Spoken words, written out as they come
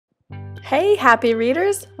Hey, happy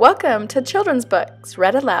readers! Welcome to Children's Books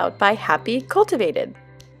Read Aloud by Happy Cultivated.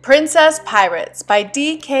 Princess Pirates by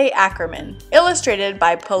D.K. Ackerman, illustrated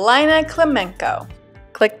by Polina Klimenko.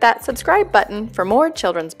 Click that subscribe button for more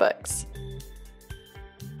children's books.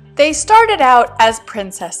 They started out as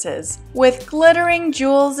princesses, with glittering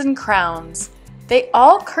jewels and crowns. They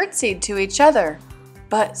all curtsied to each other,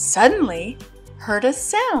 but suddenly heard a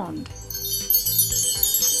sound.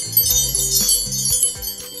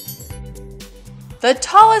 The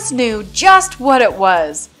tallest knew just what it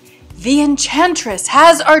was. The enchantress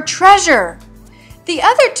has our treasure! The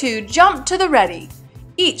other two jumped to the ready,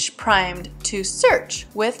 each primed to search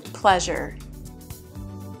with pleasure.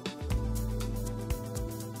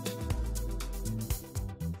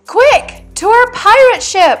 Quick, to our pirate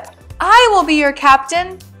ship! I will be your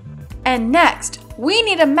captain! And next, we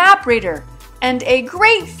need a map reader and a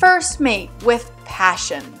great first mate with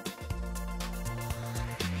passion.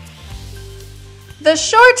 The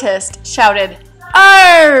shortest shouted,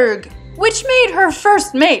 "Arg!" which made her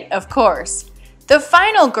first mate, of course. The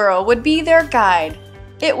final girl would be their guide.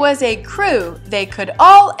 It was a crew they could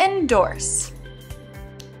all endorse.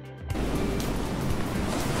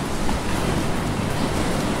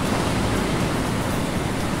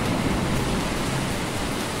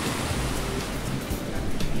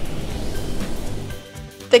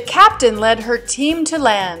 The captain led her team to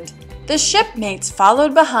land. The shipmates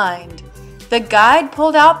followed behind. The guide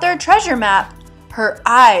pulled out their treasure map. Her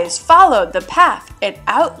eyes followed the path it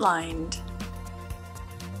outlined.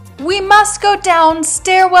 "We must go down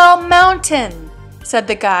Stairwell Mountain," said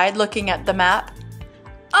the guide, looking at the map.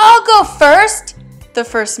 "I'll go first," the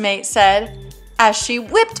first mate said, as she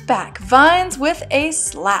whipped back vines with a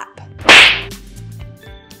slap.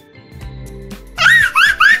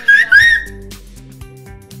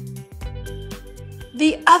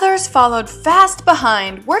 The others followed fast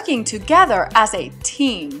behind, working together as a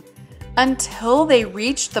team, until they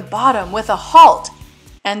reached the bottom with a halt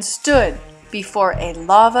and stood before a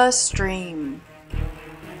lava stream.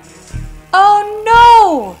 "Oh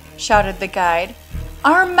no!" shouted the guide.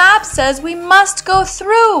 "Our map says we must go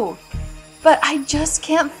through, but I just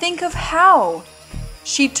can't think of how."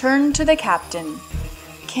 She turned to the captain.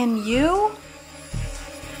 "Can you?"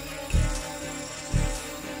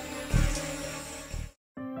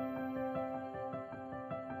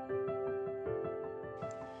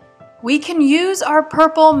 "We can use our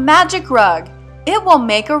purple magic rug. It will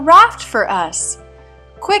make a raft for us.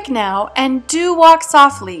 Quick now, and do walk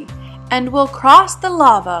softly, and we'll cross the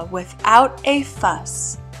lava without a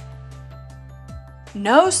fuss."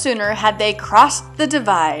 No sooner had they crossed the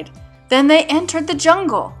divide than they entered the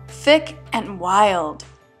jungle, thick and wild.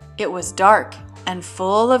 It was dark and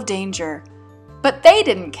full of danger, but they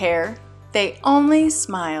didn't care. They only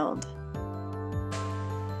smiled.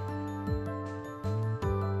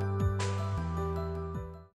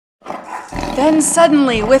 Then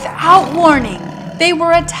suddenly, without warning, they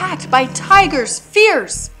were attacked by tigers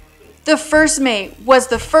fierce. The first mate was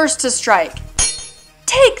the first to strike.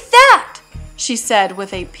 "Take that!" she said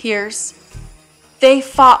with a pierce. They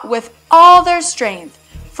fought with all their strength,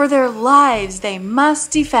 for their lives they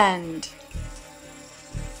must defend.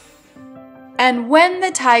 And when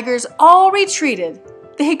the tigers all retreated,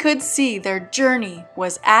 they could see their journey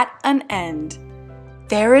was at an end.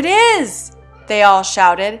 "There it is!" they all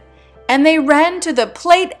shouted, and they ran to the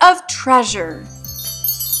plate of treasure.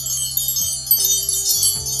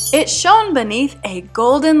 It shone beneath a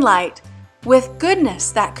golden light, with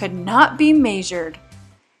goodness that could not be measured.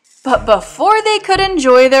 But before they could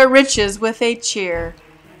enjoy their riches with a cheer,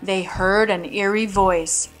 they heard an eerie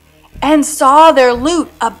voice, and saw their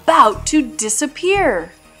loot about to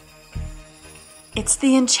disappear. "It's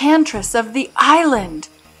the enchantress of the island,"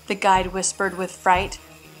 the guide whispered with fright.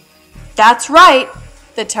 "That's right,"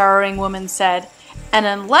 the towering woman said, "and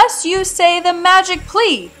unless you say the magic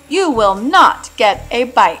plea, you will not get a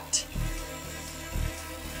bite."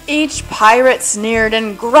 Each pirate sneered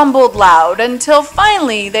and grumbled loud until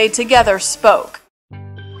finally they together spoke.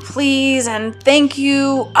 "Please and thank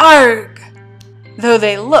you, arg!" though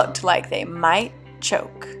they looked like they might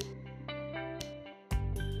choke.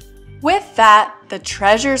 With that, the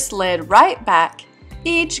treasure slid right back,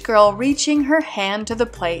 each girl reaching her hand to the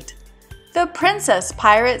plate. The princess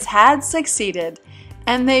pirates had succeeded,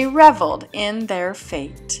 and they reveled in their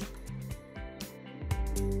fate.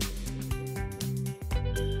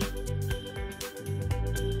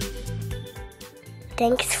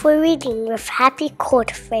 Thanks for reading with Happy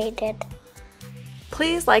Cultivated.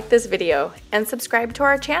 Please like this video and subscribe to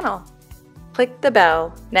our channel. Click the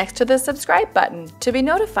bell next to the subscribe button to be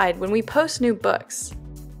notified when we post new books.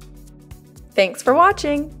 Thanks for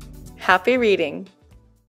watching! Happy reading!